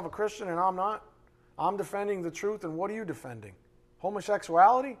calling yourself a Christian and I'm not? I'm defending the truth, and what are you defending?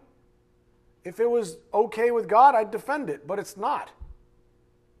 Homosexuality? If it was okay with God, I'd defend it, but it's not.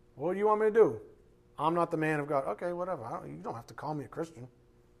 What do you want me to do? I'm not the man of God. Okay, whatever. You don't have to call me a Christian.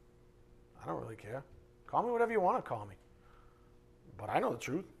 I don't really care. Call me whatever you want to call me. But I know the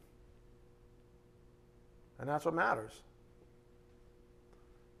truth. And that's what matters.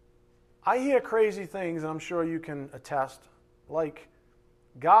 I hear crazy things, and I'm sure you can attest, like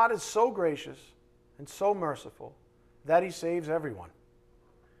God is so gracious and so merciful that he saves everyone,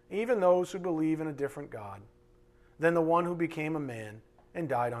 even those who believe in a different God than the one who became a man and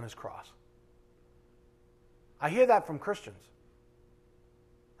died on his cross. I hear that from Christians.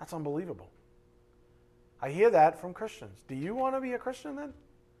 That's unbelievable. I hear that from Christians. Do you want to be a Christian then?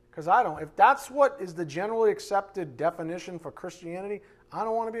 Because I don't. If that's what is the generally accepted definition for Christianity, I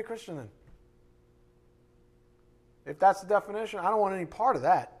don't want to be a Christian then. If that's the definition, I don't want any part of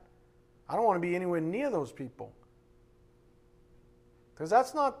that. I don't want to be anywhere near those people. Because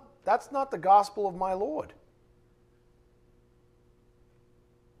that's not the gospel of my Lord.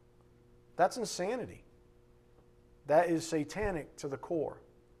 That's insanity. That is satanic to the core.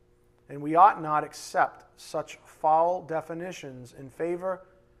 And we ought not accept such foul definitions in favor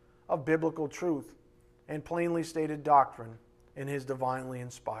of biblical truth and plainly stated doctrine in his divinely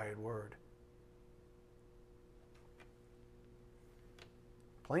inspired word.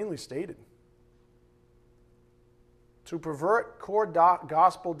 Plainly stated. To pervert core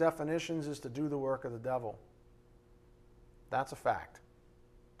gospel definitions is to do the work of the devil. That's a fact.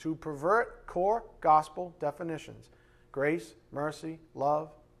 To pervert core gospel definitions, grace, mercy,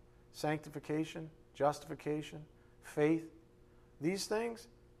 love, sanctification, justification, faith, these things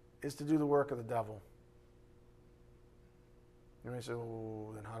is to do the work of the devil. You may say,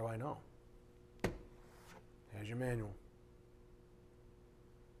 well, then how do I know? Here's your manual.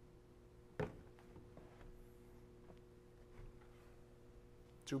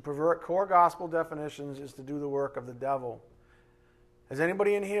 To pervert core gospel definitions is to do the work of the devil. Is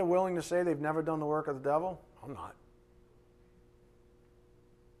anybody in here willing to say they've never done the work of the devil? I'm not.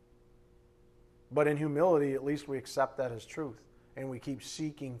 But in humility, at least we accept that as truth. And we keep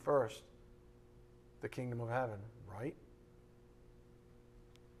seeking first the kingdom of heaven, right?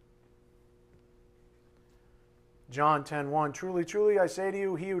 John 10:1, truly, truly, I say to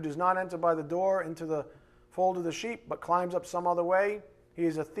you, he who does not enter by the door into the fold of the sheep, but climbs up some other way, he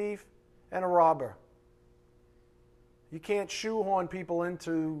is a thief and a robber. You can't shoehorn people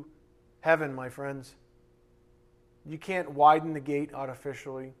into heaven, my friends. You can't widen the gate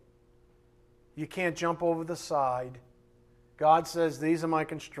artificially. You can't jump over the side. God says, these are my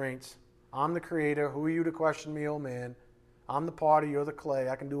constraints. I'm the creator. Who are you to question me, oh man? I'm the potter, you're the clay.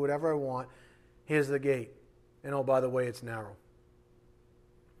 I can do whatever I want. Here's the gate. And oh, by the way, it's narrow.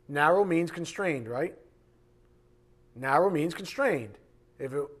 Narrow means constrained, right? Narrow means constrained.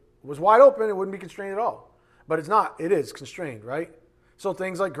 If it was wide open, it wouldn't be constrained at all. But it's not. It is constrained, right? So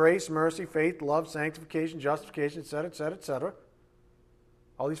things like grace, mercy, faith, love, sanctification, justification, etc., etc., etc.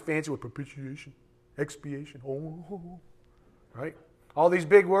 All these fancy with propitiation, expiation, right? All these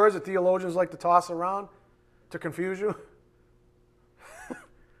big words that theologians like to toss around to confuse you.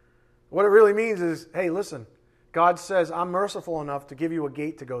 What it really means is, hey, listen, God says, I'm merciful enough to give you a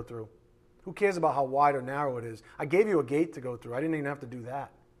gate to go through. Who cares about how wide or narrow it is? I gave you a gate to go through. I didn't even have to do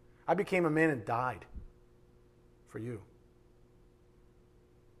that. I became a man and died for you.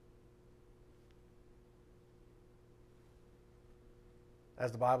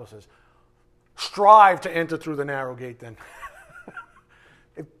 As the Bible says, strive to enter through the narrow gate then.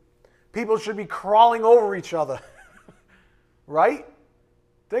 People should be crawling over each other. Right?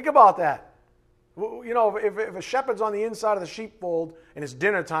 Think about that. You know, if a shepherd's on the inside of the sheepfold and it's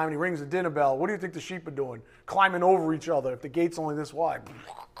dinner time and he rings the dinner bell, what do you think the sheep are doing? Climbing over each other if the gate's only this wide.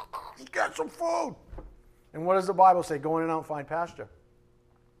 Get some food. And what does the Bible say? Go in and out and find pasture.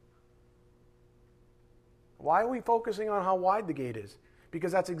 Why are we focusing on how wide the gate is?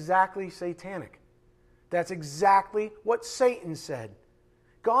 Because that's exactly satanic. That's exactly what Satan said.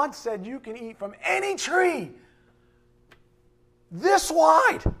 God said you can eat from any tree this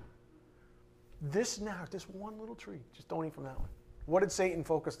wide. This one little tree. Just don't eat from that one. What did Satan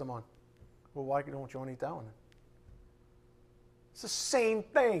focus them on? Well, why don't you want to eat that one then? It's the same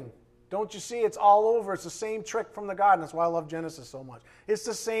thing. Don't you see? It's all over. It's the same trick from the garden. That's why I love Genesis so much. It's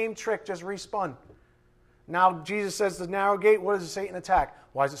the same trick, just respun. Now, Jesus says the narrow gate. What does Satan attack?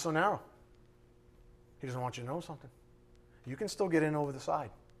 Why is it so narrow? He doesn't want you to know something. you can still get in over the side.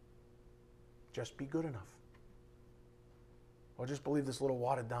 Just be good enough. Or just believe this little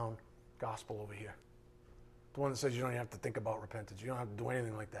watered down gospel over here. The one that says you don't even have to think about repentance. You don't have to do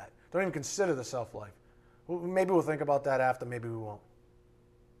anything like that. Don't even consider the self-life. Well, maybe we'll think about that after, maybe we won't.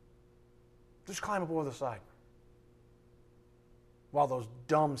 Just climb up over the side. While those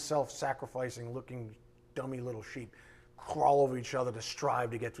dumb, self-sacrificing looking dummy little sheep crawl over each other to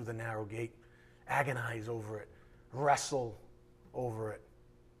strive to get through the narrow gate, agonize over it, wrestle over it.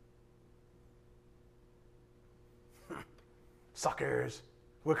 Suckers,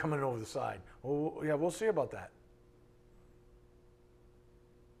 we're coming over the side. Well, yeah, we'll see about that.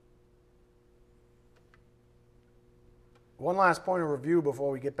 One last point of review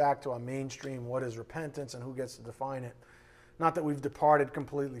before we get back to our mainstream, what is repentance and who gets to define it. Not that we've departed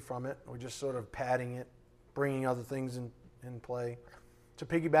completely from it. We're just sort of padding it, bringing other things in play. To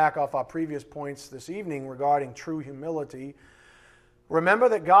piggyback off our previous points this evening regarding true humility, remember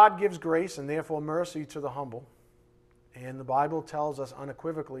that God gives grace and therefore mercy to the humble. And the Bible tells us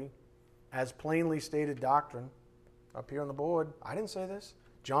unequivocally, as plainly stated doctrine, up here on the board, I didn't say this,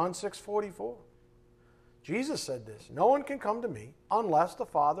 John 6:44. Jesus said this, no one can come to me unless the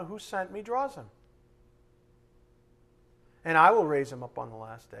Father who sent me draws him. And I will raise him up on the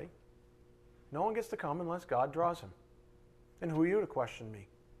last day. No one gets to come unless God draws him. And who are you to question me,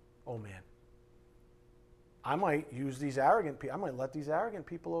 oh man? I might use these arrogant people, I might let these arrogant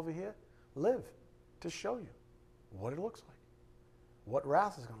people over here live to show you what it looks like, what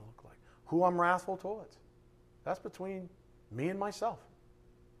wrath is going to look like, who I'm wrathful towards. That's between me and myself.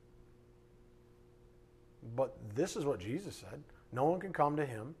 But this is what Jesus said. No one can come to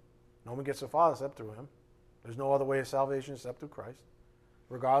him. No one gets to the Father except through him. There's no other way of salvation except through Christ,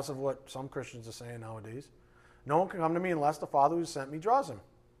 regardless of what some Christians are saying nowadays. No one can come to me unless the Father who sent me draws him,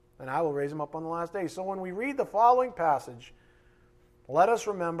 and I will raise him up on the last day. So when we read the following passage, let us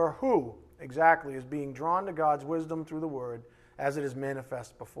remember who exactly is being drawn to God's wisdom through the Word as it is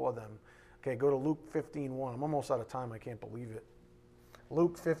manifest before them. Okay, go to Luke 15:1. I'm almost out of time. I can't believe it.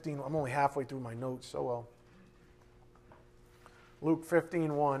 Luke 15, I'm only halfway through my notes, so well. Luke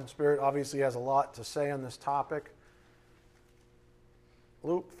 15:1, Spirit obviously has a lot to say on this topic.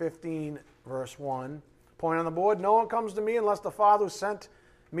 Luke 15, verse 1. Point on the board, no one comes to me unless the Father who sent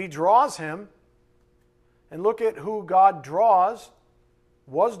me draws him. And look at who God draws,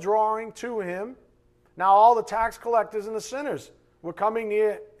 was drawing to him. Now all the tax collectors and the sinners were coming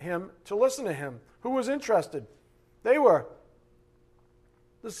near him to listen to him. Who was interested? They were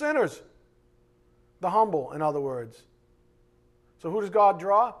the sinners, the humble, in other words. So who does God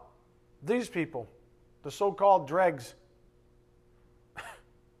draw? These people, the so-called dregs.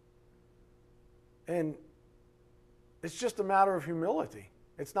 And it's just a matter of humility.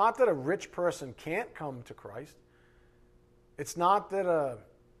 It's not that a rich person can't come to Christ. It's not that a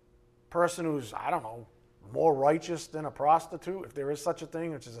person who's, I don't know, more righteous than a prostitute, if there is such a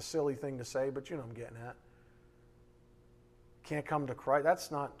thing, which is a silly thing to say, but you know what I'm getting at, can't come to Christ.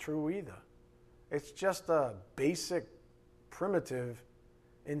 That's not true either. It's just a basic primitive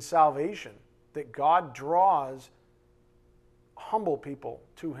in salvation that God draws humble people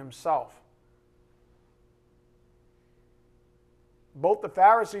to himself. Both the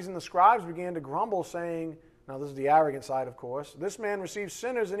Pharisees and the scribes began to grumble, saying, now this is the arrogant side, of course, this man receives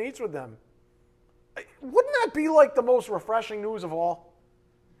sinners and eats with them. Wouldn't that be like the most refreshing news of all?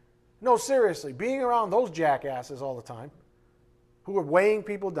 No, seriously, being around those jackasses all the time, who are weighing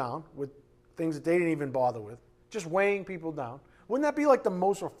people down with things that they didn't even bother with, just weighing people down. Wouldn't that be like the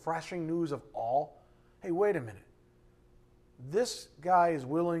most refreshing news of all? Hey, wait a minute. This guy is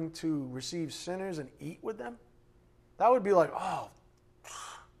willing to receive sinners and eat with them? That would be like, oh,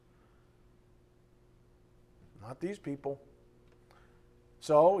 not these people.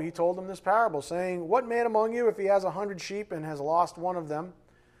 So he told them this parable, saying, what man among you, if he has 100 sheep and has lost one of them,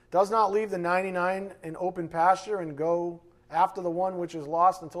 does not leave the 99 in open pasture and go after the one which is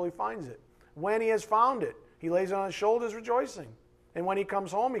lost until he finds it? When he has found it, he lays it on his shoulders rejoicing. And when he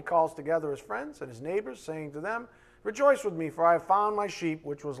comes home, he calls together his friends and his neighbors, saying to them, rejoice with me, for I have found my sheep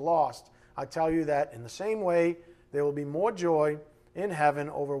which was lost. I tell you that in the same way there will be more joy in heaven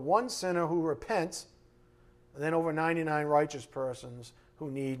over one sinner who repents than over 99 righteous persons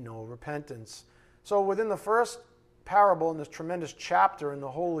who need no repentance. So within the first parable in this tremendous chapter in the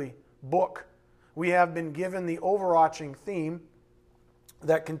holy book, we have been given the overarching theme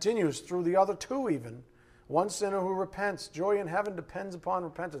that continues through the other two even. One sinner who repents. Joy in heaven depends upon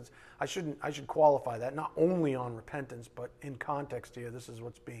repentance. I should qualify that, not only on repentance, but in context here, this is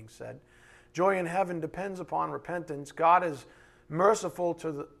what's being said. Joy in heaven depends upon repentance. God is merciful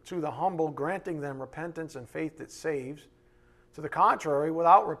to the humble, granting them repentance and faith that saves. To the contrary,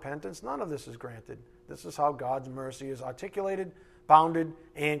 without repentance, none of this is granted. This is how God's mercy is articulated, bounded,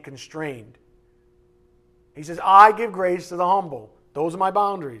 and constrained. He says, I give grace to the humble. Those are my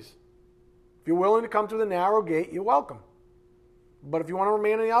boundaries. If you're willing to come through the narrow gate, you're welcome. But if you want to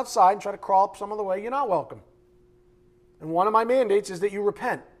remain on the outside and try to crawl up some other way, you're not welcome. And one of my mandates is that you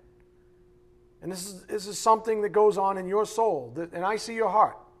repent. And this is something that goes on in your soul. And I see your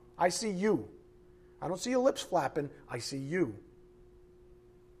heart. I see you. I don't see your lips flapping. I see you.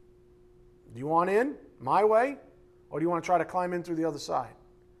 Do you want in my way? Or do you want to try to climb in through the other side?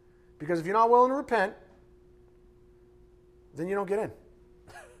 Because if you're not willing to repent, then you don't get in.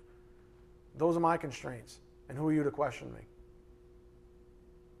 Those are my constraints. And who are you to question me?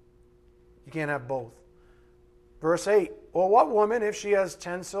 You can't have both. Verse 8, or what woman, if she has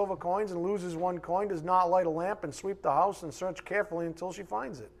 10 silver coins and loses 1 coin, does not light a lamp and sweep the house and search carefully until she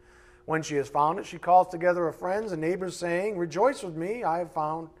finds it? When she has found it, she calls together her friends and neighbors, saying, rejoice with me, I have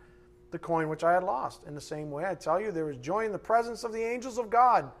found the coin which I had lost. In the same way, I tell you, there is joy in the presence of the angels of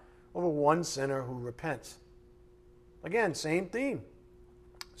God over one sinner who repents. Again, same theme.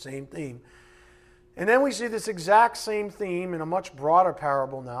 Same theme. And then we see this exact same theme in a much broader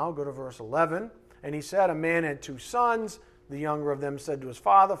parable now. Go to verse 11. And he said, a man had 2 sons. The younger of them said to his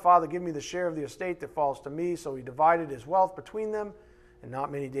father, Father, give me the share of the estate that falls to me. So he divided his wealth between them. And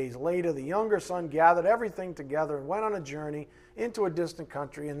not many days later, the younger son gathered everything together and went on a journey into a distant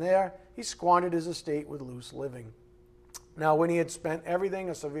country. And there he squandered his estate with loose living. Now when he had spent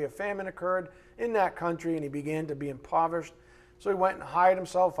everything, a severe famine occurred in that country, and he began to be impoverished. So he went and hired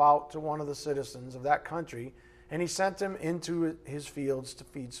himself out to one of the citizens of that country, and he sent him into his fields to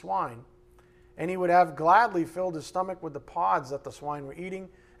feed swine. And he would have gladly filled his stomach with the pods that the swine were eating,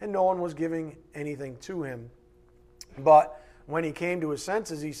 and no one was giving anything to him. But when he came to his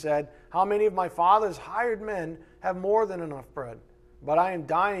senses, he said, how many of my father's hired men have more than enough bread? But I am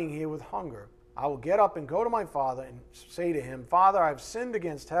dying here with hunger. I will get up and go to my father and say to him, Father, I have sinned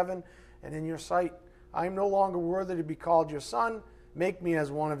against heaven and in your sight. I am no longer worthy to be called your son. Make me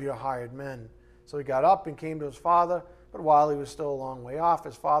as one of your hired men. So he got up and came to his father. But while he was still a long way off,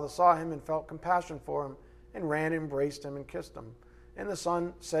 his father saw him and felt compassion for him, and ran, embraced him, and kissed him. And the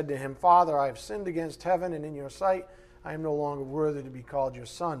son said to him, Father, I have sinned against heaven and in your sight. I am no longer worthy to be called your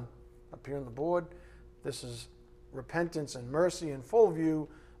son. Up here on the board, this is repentance and mercy in full view.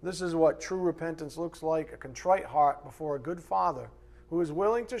 This is what true repentance looks like, a contrite heart before a good father who is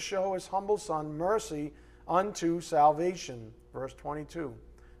willing to show his humble son mercy unto salvation. Verse 22.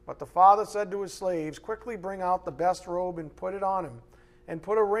 But the father said to his slaves, quickly bring out the best robe and put it on him, and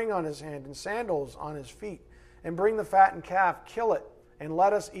put a ring on his hand and sandals on his feet, and bring the fattened calf, kill it, and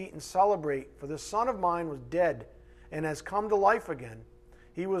let us eat and celebrate. For this son of mine was dead and has come to life again.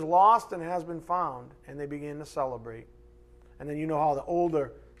 He was lost and has been found. And they begin to celebrate. And then you know how the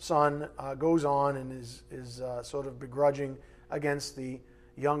older son goes on and is sort of begrudging against the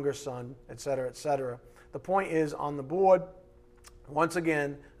younger son, etc., etc. The point is, on the board, once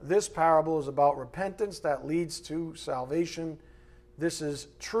again, this parable is about repentance that leads to salvation. This is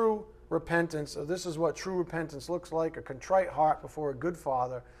true repentance. This is what true repentance looks like, a contrite heart before a good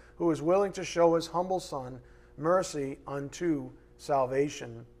father who is willing to show his humble son mercy unto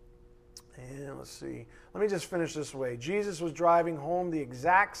salvation. And let's see. Let me just finish this way. Jesus was driving home the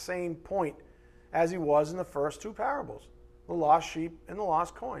exact same point as he was in the first 2 parables, the lost sheep and the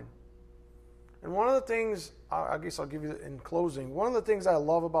lost coin. And one of the things, I guess I'll give you in closing, one of the things I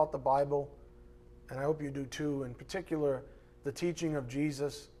love about the Bible, and I hope you do too, in particular the teaching of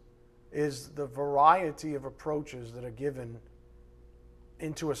Jesus, is the variety of approaches that are given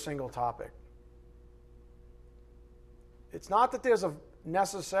into a single topic. It's not that there's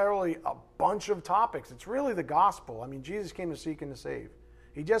necessarily a bunch of topics. It's really the gospel. I mean, Jesus came to seek and to save.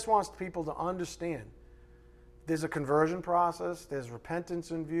 He just wants people to understand. There's a conversion process. There's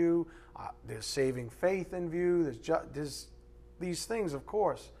repentance in view. There's saving faith in view. There's these things, of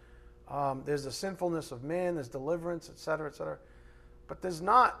course. There's the sinfulness of man. There's deliverance, etc., etc. But there's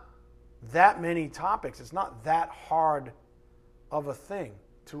not that many topics. It's not that hard of a thing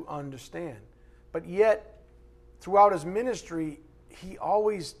to understand. But yet, throughout his ministry, he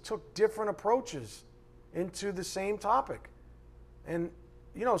always took different approaches into the same topic. And,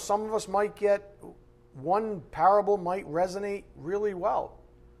 you know, some of us might get, one parable might resonate really well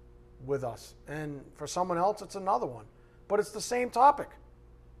with us. And for someone else, it's another one. But it's the same topic.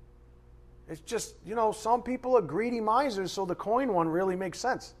 It's just, you know, some people are greedy misers, so the coin one really makes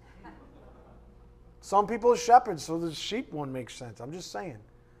sense. Some people are shepherds, so the sheep one makes sense. I'm just saying.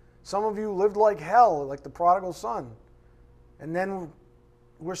 Some of you lived like hell, like the prodigal son. And then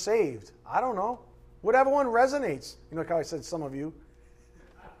we're saved. I don't know. Whatever one resonates. You know, like how I said some of you.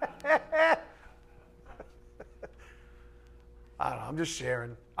 I don't know, I'm just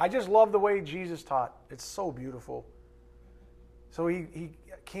sharing. I just love the way Jesus taught. It's so beautiful. So he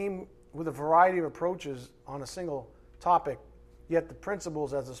came with a variety of approaches on a single topic, yet the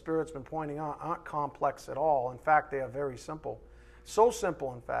principles, as the Spirit's been pointing out, aren't complex at all. In fact, they are very simple. So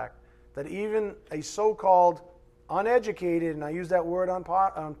simple, in fact, that even a so-called uneducated, and I use that word on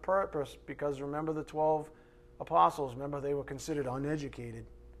purpose because remember the 12 apostles, remember they were considered uneducated.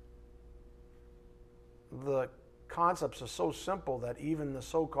 The concepts are so simple that even the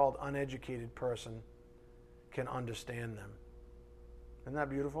so-called uneducated person can understand them. Isn't that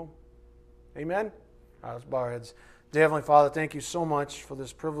beautiful? Amen? All right, let's bow our heads. Dear Heavenly Father, thank you so much for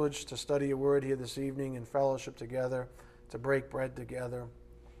this privilege to study your word here this evening in fellowship together, to break bread together.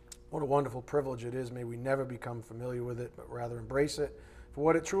 What a wonderful privilege it is. May we never become familiar with it, but rather embrace it for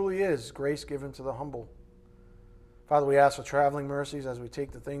what it truly is, grace given to the humble. Father, we ask for traveling mercies as we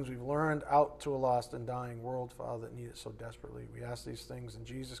take the things we've learned out to a lost and dying world, Father, that need it so desperately. We ask these things in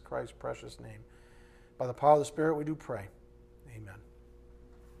Jesus Christ's precious name. By the power of the Spirit, we do pray. Amen.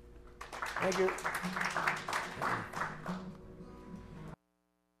 Thank you.